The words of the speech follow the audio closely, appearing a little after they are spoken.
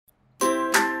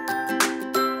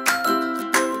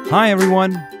Hi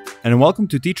everyone, and welcome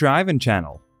to Teacher Ivan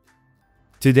channel.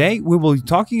 Today we will be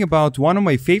talking about one of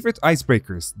my favorite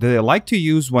icebreakers that I like to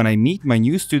use when I meet my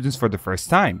new students for the first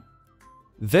time.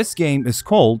 This game is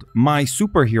called My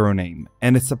Superhero Name,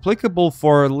 and it's applicable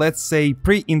for, let's say,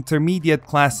 pre-intermediate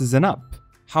classes and up.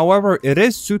 However, it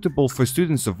is suitable for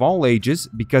students of all ages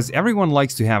because everyone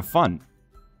likes to have fun.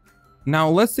 Now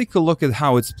let's take a look at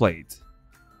how it's played.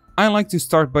 I like to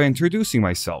start by introducing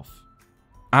myself.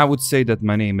 I would say that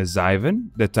my name is Ivan,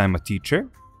 that I'm a teacher,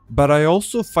 but I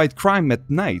also fight crime at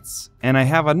nights and I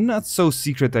have a not so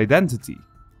secret identity.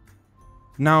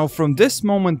 Now from this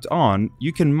moment on,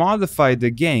 you can modify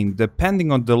the game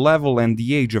depending on the level and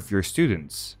the age of your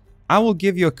students. I will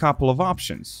give you a couple of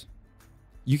options.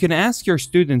 You can ask your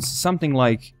students something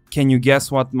like, "Can you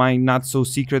guess what my not so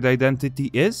secret identity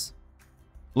is?"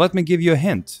 Let me give you a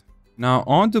hint. Now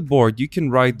on the board you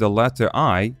can write the letter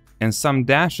I and some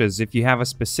dashes if you have a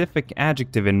specific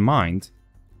adjective in mind,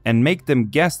 and make them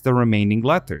guess the remaining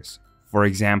letters, for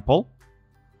example.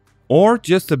 Or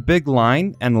just a big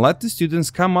line and let the students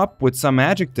come up with some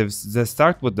adjectives that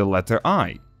start with the letter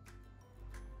I.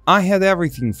 I had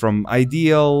everything from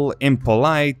ideal,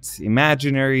 impolite,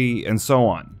 imaginary, and so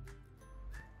on.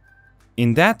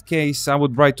 In that case, I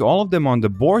would write all of them on the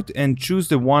board and choose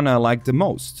the one I like the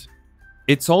most.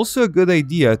 It's also a good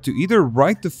idea to either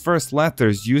write the first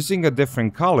letters using a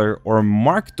different color or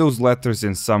mark those letters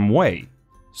in some way,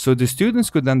 so the students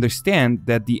could understand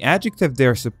that the adjective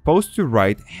they're supposed to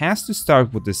write has to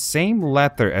start with the same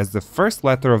letter as the first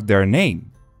letter of their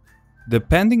name.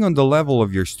 Depending on the level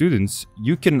of your students,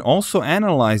 you can also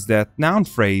analyze that noun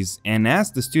phrase and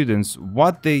ask the students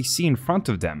what they see in front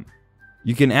of them.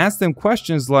 You can ask them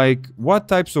questions like, what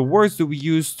types of words do we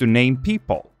use to name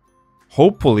people?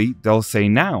 Hopefully, they'll say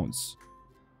nouns.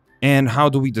 And how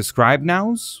do we describe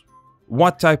nouns?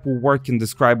 What type of word can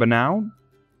describe a noun?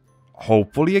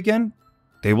 Hopefully again,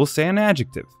 they will say an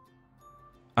adjective.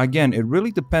 Again, it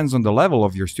really depends on the level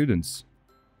of your students.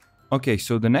 Okay,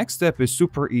 so the next step is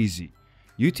super easy.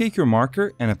 You take your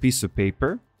marker and a piece of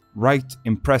paper, write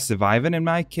Impressive Ivan in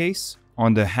my case,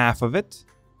 on the half of it,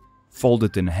 fold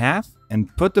it in half,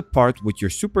 and put the part with your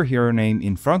superhero name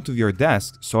in front of your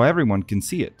desk so everyone can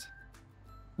see it.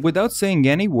 Without saying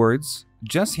any words,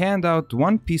 just hand out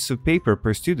one piece of paper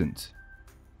per student.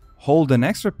 Hold an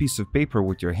extra piece of paper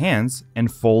with your hands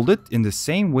and fold it in the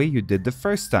same way you did the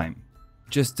first time.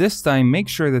 Just this time, make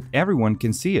sure that everyone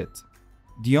can see it.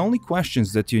 The only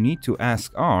questions that you need to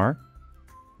ask are,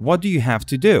 what do you have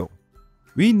to do?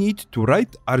 We need to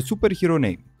write our superhero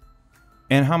name.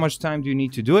 And how much time do you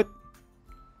need to do it?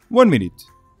 1 minute.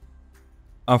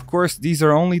 Of course, these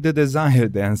are only the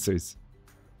desired answers.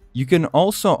 You can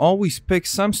also always pick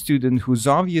some student who's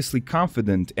obviously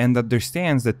confident and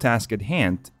understands the task at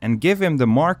hand and give him the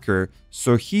marker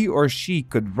so he or she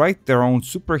could write their own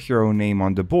superhero name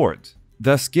on the board,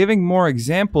 thus giving more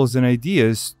examples and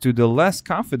ideas to the less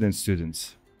confident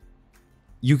students.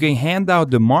 You can hand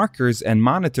out the markers and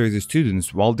monitor the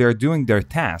students while they're doing their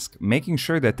task, making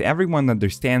sure that everyone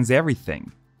understands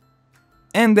everything.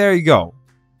 And there you go.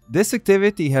 This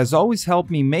activity has always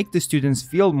helped me make the students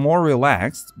feel more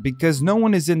relaxed because no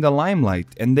one is in the limelight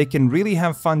and they can really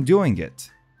have fun doing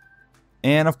it.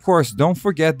 And of course, don't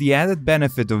forget the added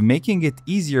benefit of making it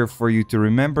easier for you to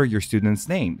remember your students'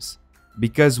 names.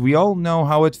 Because we all know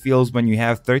how it feels when you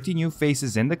have 30 new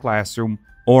faces in the classroom,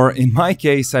 or in my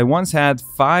case, I once had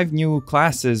 5 new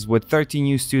classes with 30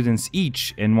 new students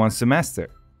each in one semester.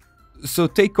 So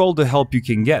take all the help you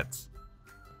can get.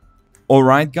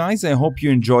 Alright guys, I hope you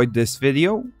enjoyed this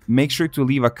video. Make sure to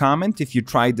leave a comment if you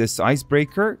tried this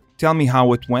icebreaker, tell me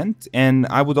how it went, and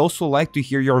I would also like to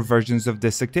hear your versions of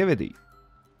this activity.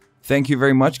 Thank you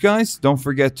very much guys, don't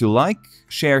forget to like,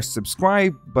 share,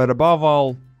 subscribe, but above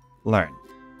all, learn.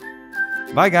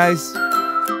 Bye guys!